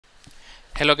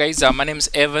Hello guys, my name is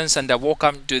Evans and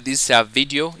welcome to this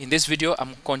video. In this video,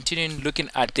 I'm continuing looking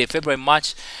at the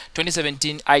February-March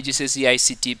 2017 IGCSE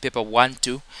ICT paper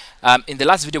 1-2. In the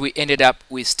last video, we ended up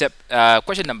with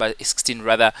question number 16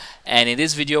 rather, and in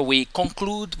this video, we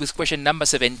conclude with question number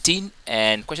 17.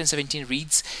 And question 17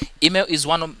 reads, email is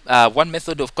one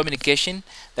method of communication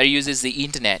that uses the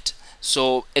internet.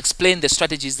 So explain the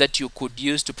strategies that you could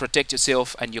use to protect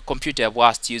yourself and your computer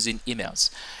whilst using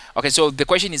emails. Okay, so the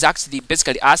question is actually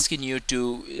basically asking you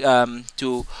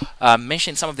to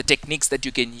mention some of the techniques that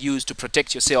you can use to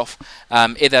protect yourself,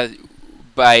 either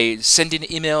by sending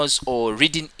emails or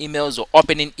reading emails or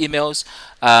opening emails,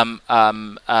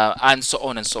 and so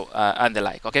on and and the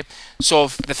like. Okay, so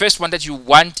the first one that you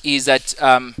want is that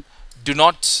do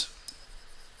not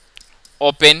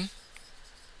open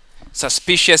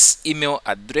suspicious email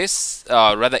address,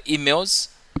 rather emails,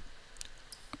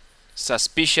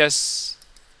 suspicious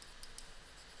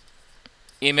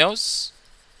emails.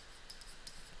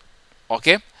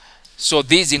 Okay, so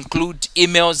these include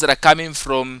emails that are coming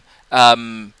from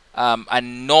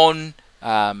unknown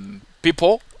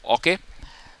people. Okay,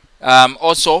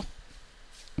 also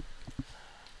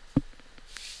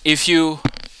if you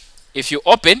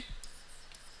open,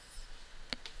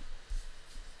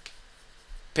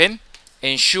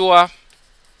 ensure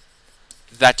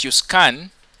that you scan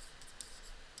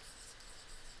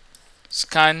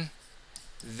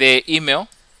the email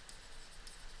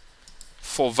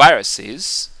for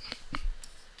viruses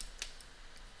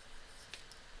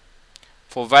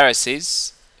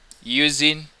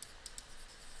using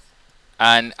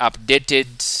an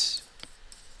updated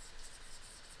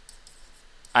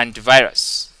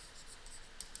antivirus.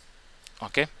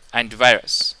 Okay,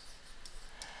 antivirus.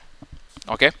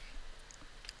 Okay,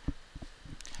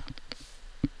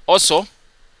 also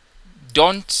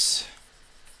don't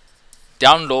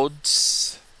download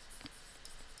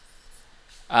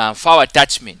file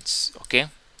attachments. Okay,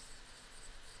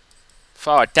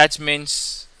 file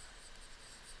attachments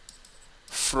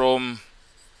from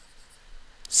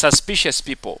suspicious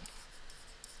people.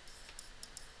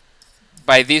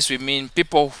 By this we mean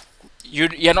people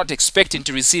you're not expecting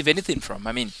to receive anything from.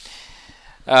 I mean,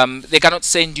 they cannot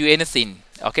send you anything.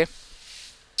 Okay,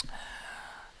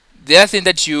 the other thing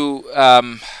that you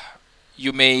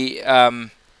may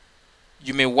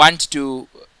want to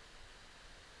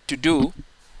do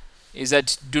is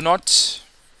that do not,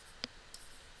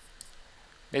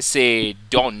 let's say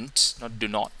don't, not do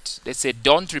not, let's say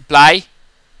don't reply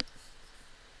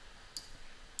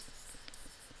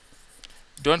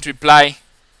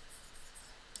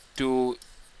to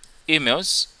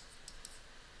emails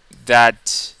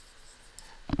that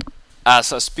are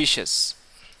suspicious.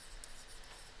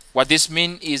 What this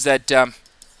means is that the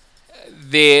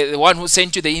one who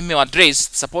sent you the email address,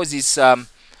 suppose is a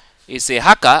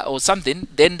hacker or something,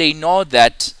 then they know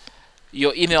that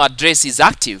your email address is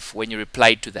active when you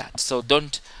reply to that. So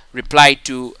don't reply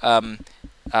to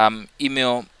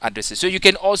email addresses. So you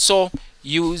can also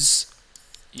use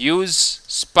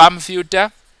spam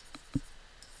filter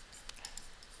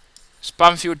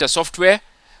software.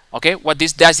 Okay, what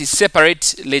this does is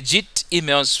separate legit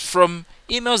emails from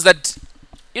emails that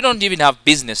you don't even have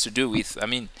business to do with. I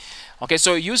mean, okay,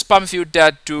 so use spam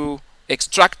filter to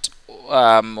extract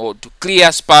or to clear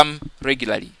spam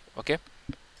regularly. Okay,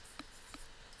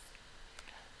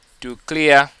 to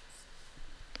clear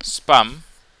spam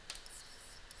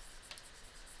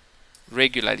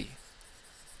regularly.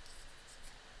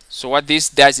 So what this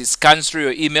does is scans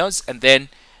through your emails and then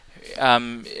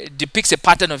depicts a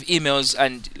pattern of emails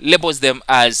and labels them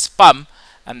as spam,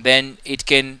 and then it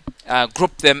can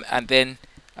group them and then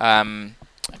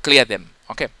clear them.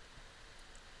 Okay,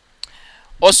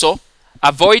 also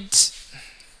avoid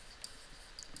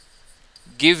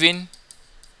giving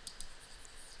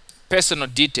personal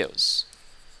details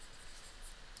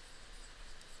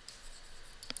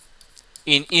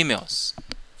in emails.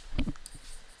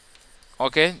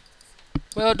 Okay,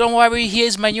 well, don't worry,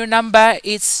 here's my new number,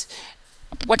 it's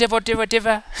whatever.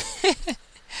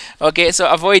 Okay, so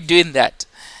avoid doing that.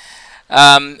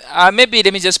 Maybe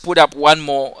let me just put up one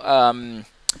more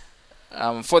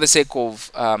for the sake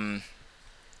of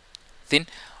thing.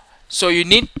 So you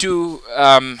need to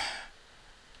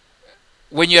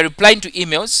when you are replying to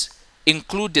emails,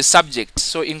 include the subject.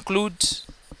 So include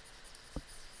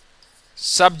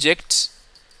subject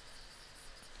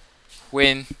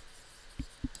when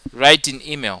writing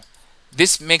email.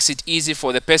 This makes it easy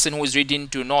for the person who is reading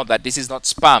to know that this is not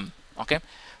spam. Okay,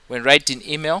 when writing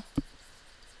email.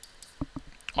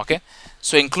 Okay,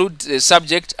 so include the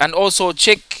subject and also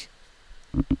check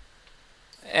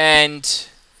and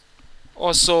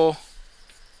also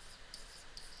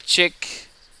check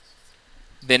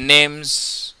the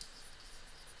names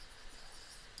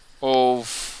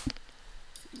of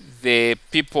the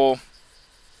people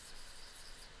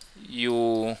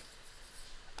you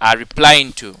are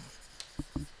replying to.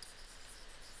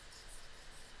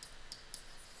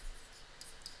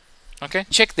 Okay,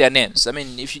 check their names. I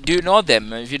mean, if you do know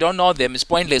them, if you don't know them, it's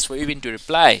pointless for you even to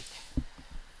reply.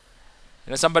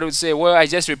 You know, somebody would say, well, I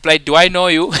just replied, do I know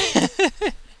you?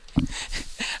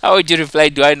 How would you reply,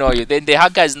 do I know you? Then the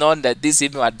hacker has known that this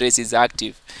email address is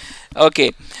active.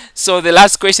 Okay, so the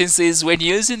last question says, when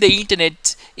using the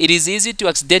internet, it is easy to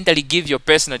accidentally give your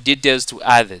personal details to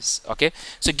others. Okay,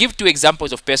 so give 2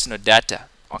 examples of personal data.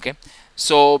 Okay,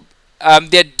 so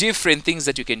there are different things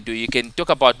that you can do. You can talk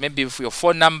about maybe your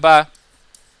phone number.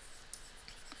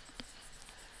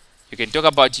 You can talk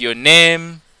about your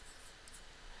name,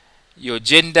 your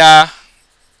gender,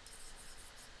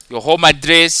 your home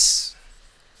address.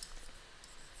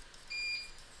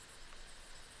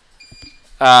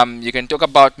 You can talk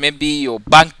about maybe your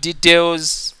bank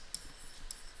details.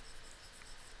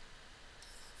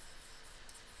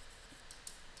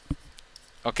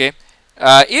 Okay,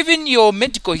 even your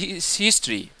medical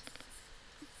history.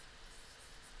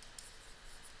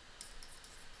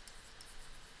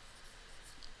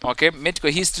 Okay,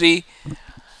 medical history,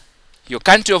 your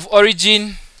country of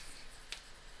origin,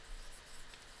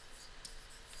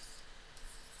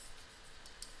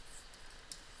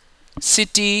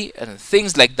 city, and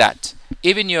things like that.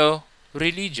 Even your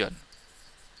religion.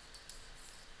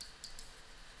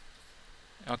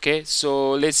 Okay,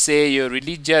 so let's say your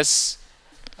religious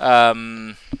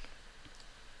what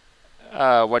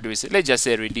do we say? Let's just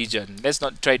say religion. Let's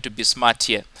not try to be smart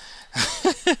here.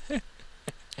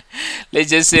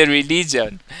 Let's just say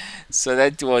religion. So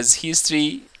that was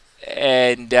history,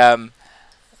 and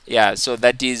yeah, so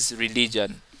that is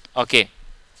religion. Okay,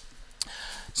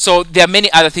 so there are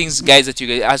many other things, guys, that you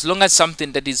get. As long as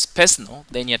something that is personal,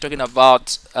 then you're talking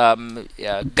about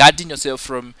guarding yourself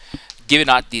from giving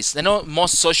out this. I know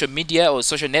most social media or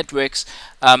social networks,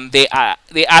 they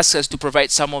ask us to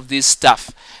provide some of this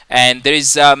stuff, and there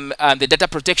is the Data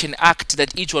Protection Act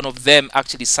that each one of them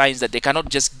actually signs, that they cannot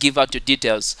just give out your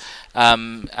details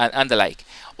and the like.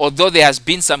 Although there has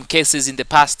been some cases in the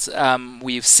past,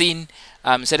 we've seen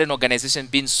certain organizations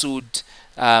being sued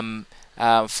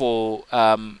for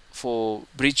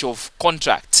breach of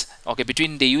contract, okay,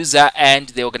 between the user and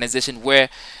the organization, where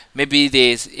maybe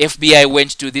the FBI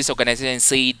went to this organization and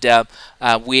said,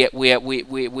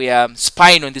 we are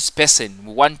spying on this person.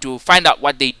 We want to find out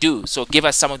what they do, so give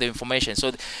us some of the information.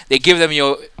 So they give them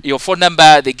your phone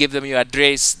number, they give them your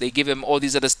address, they give them all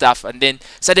these other stuff, and then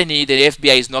suddenly the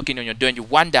FBI is knocking on your door, and you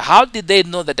wonder, how did they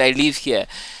know that I live here?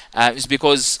 It's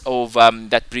because of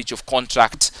that breach of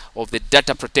contract of the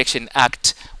Data Protection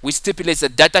Act, which stipulates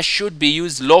that data should be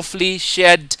used lawfully,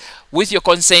 shared with your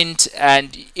consent,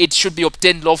 and it should be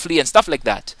obtained lawfully and stuff like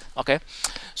that. Okay,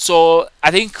 so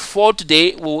I think for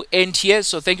today we'll end here.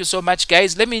 So thank you so much,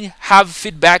 guys. Let me have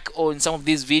feedback on some of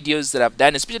these videos that I've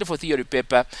done, especially for theory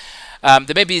paper.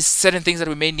 There may be certain things that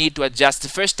we may need to adjust. The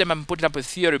first time I'm putting up a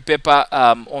theory paper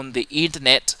on the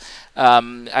internet.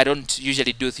 I don't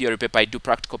usually do theory paper. I do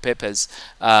practical papers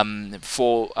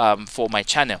for my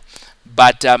channel.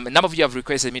 But a number of you have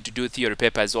requested me to do theory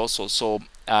papers also. So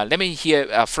let me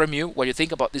hear from you what you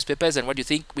think about these papers and what you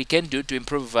think we can do to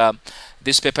improve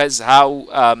these papers, how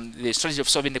the strategy of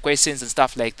solving the questions and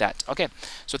stuff like that. Okay,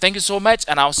 so thank you so much,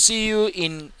 and I'll see you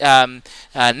in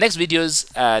next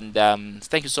videos, and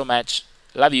thank you so much.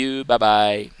 Love you. Bye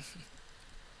bye.